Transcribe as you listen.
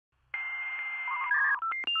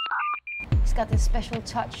It's got this special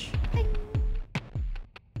touch.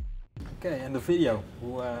 Okay, and the video.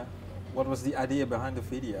 What was the idea behind the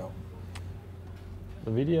video?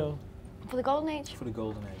 The video? For the Golden Age? For the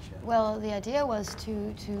Golden Age, yeah. Well, the idea was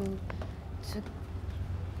to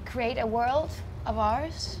create a world of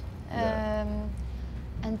ours,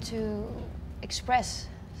 and to express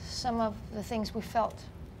some of the things we felt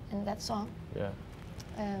in that song. Yeah.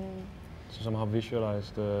 To somehow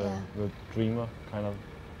visualize the dreamer kind of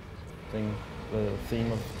thing, the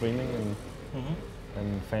theme of dreaming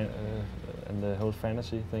and the whole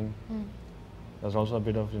fantasy thing. There's also a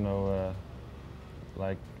bit of, you know,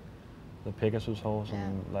 like the Pegasus horse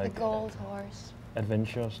and like the gold horse.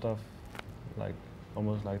 Adventure stuff, like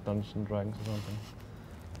almost like Dungeons and Dragons or something.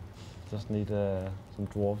 Just need some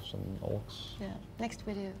dwarves and orcs. Yeah. Next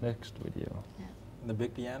video. Next video. Yeah. The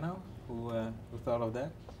big piano. Who thought of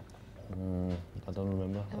that? I don't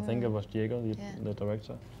remember. I think it was Diego, the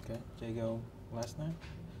director. Okay. Diego last name?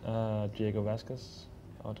 Diego Vasquez,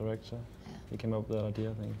 our director. Yeah. He came up with that idea,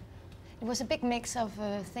 I think. It was a big mix of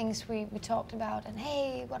things we talked about, and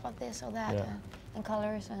hey, what about this or that, and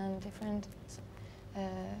colors and different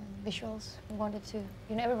visuals. We wanted to,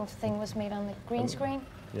 you know, everything was made on the green screen.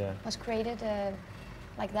 Yeah. Was created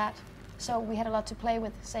like that. So we had a lot to play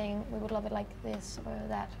with, saying we would love it like this or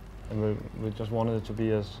that. And we just wanted it to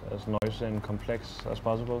be as noisy and complex as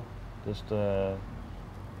possible. Just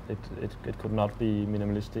it could not be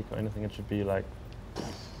minimalistic or anything. It should be like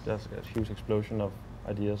just a huge explosion of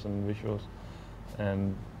ideas and visuals.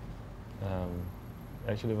 And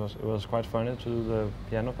actually, it was quite funny to do the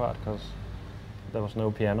piano part because there was no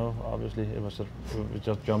piano. Obviously, it was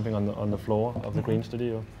just jumping on the floor of the green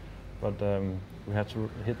studio. But we had to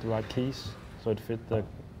hit the right keys so it fit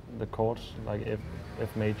the chords like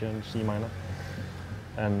F major and C minor.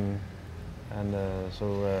 And so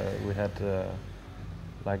we had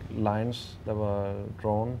like lines that were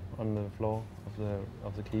drawn on the floor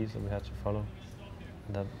of the keys that we had to follow.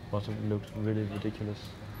 And that must have looked really ridiculous,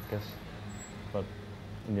 I guess. But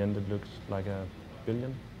in the end, it looks like a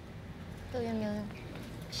billion. Million.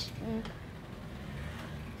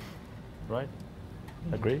 Right?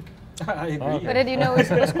 Agree? I agree. Oh, okay. But you know, it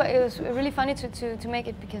was really funny to make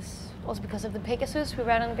it because of the Pegasus. We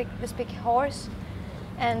ride on this big horse,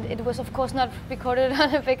 and it was of course not recorded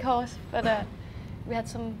on a big horse, but we had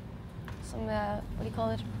some what do you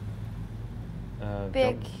call it?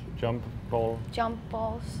 Big jump ball. Jump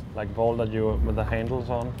balls. Like ball that with the handles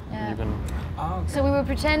on. Yeah. You can. Oh, okay. So we were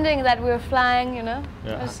pretending that we were flying, you know.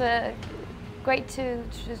 Yeah. It was great to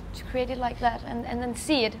create it like that, and then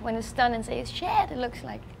see it when it's done and say, shit, it looks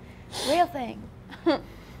like real thing. And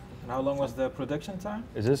how long was the production time?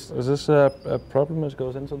 Is this a problem that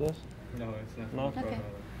goes into this? No, it's not. No? Okay.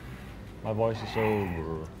 My voice is so.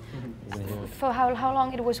 You can hear it. For how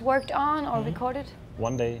long it was worked on or recorded?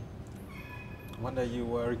 One day. One day you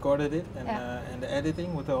recorded it, and the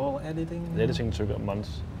editing, with the whole editing? The editing took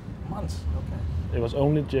months. Months, okay. It was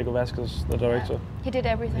only Diego Vasquez, the director. Yeah. He did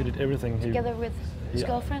everything. He did everything. Together with his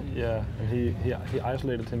girlfriend? Yeah, and he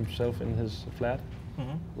isolated himself in his flat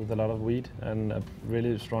with a lot of weed and a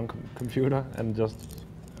really strong computer and just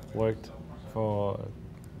worked for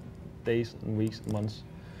days and weeks and months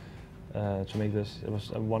to make this. It was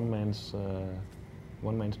a one man's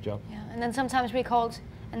job. Yeah, and then sometimes we called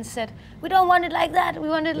and said, we don't want it like that, we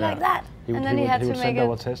want it like that. And then he had to make it. He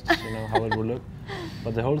would send our tests, you know, how it would look.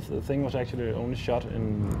 But the whole thing was actually only shot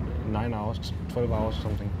in 9 hours, 12 hours or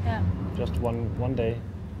something. Yeah. Just one day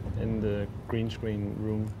in the green screen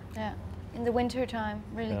room. Yeah, in the winter time,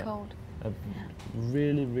 really cold. A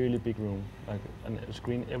really, really big room, like a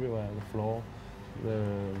screen everywhere, the floor, the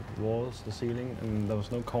walls, the ceiling, and there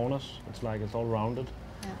was no corners. It's like it's all rounded.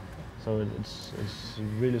 Yeah. So it's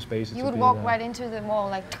really spacious. You would walk right into the wall,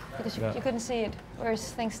 like, because you couldn't see it.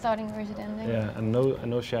 Where's things starting, where's it ending? Yeah, and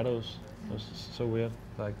no shadows. It was so weird.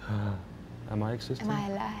 Like, am I existing? Am I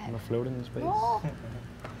alive? Am I floating in space? Oh.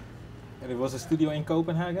 And it was a studio in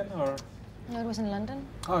Copenhagen, or? No, it was in London.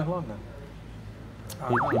 Oh, in London.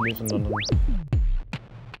 He lives in London.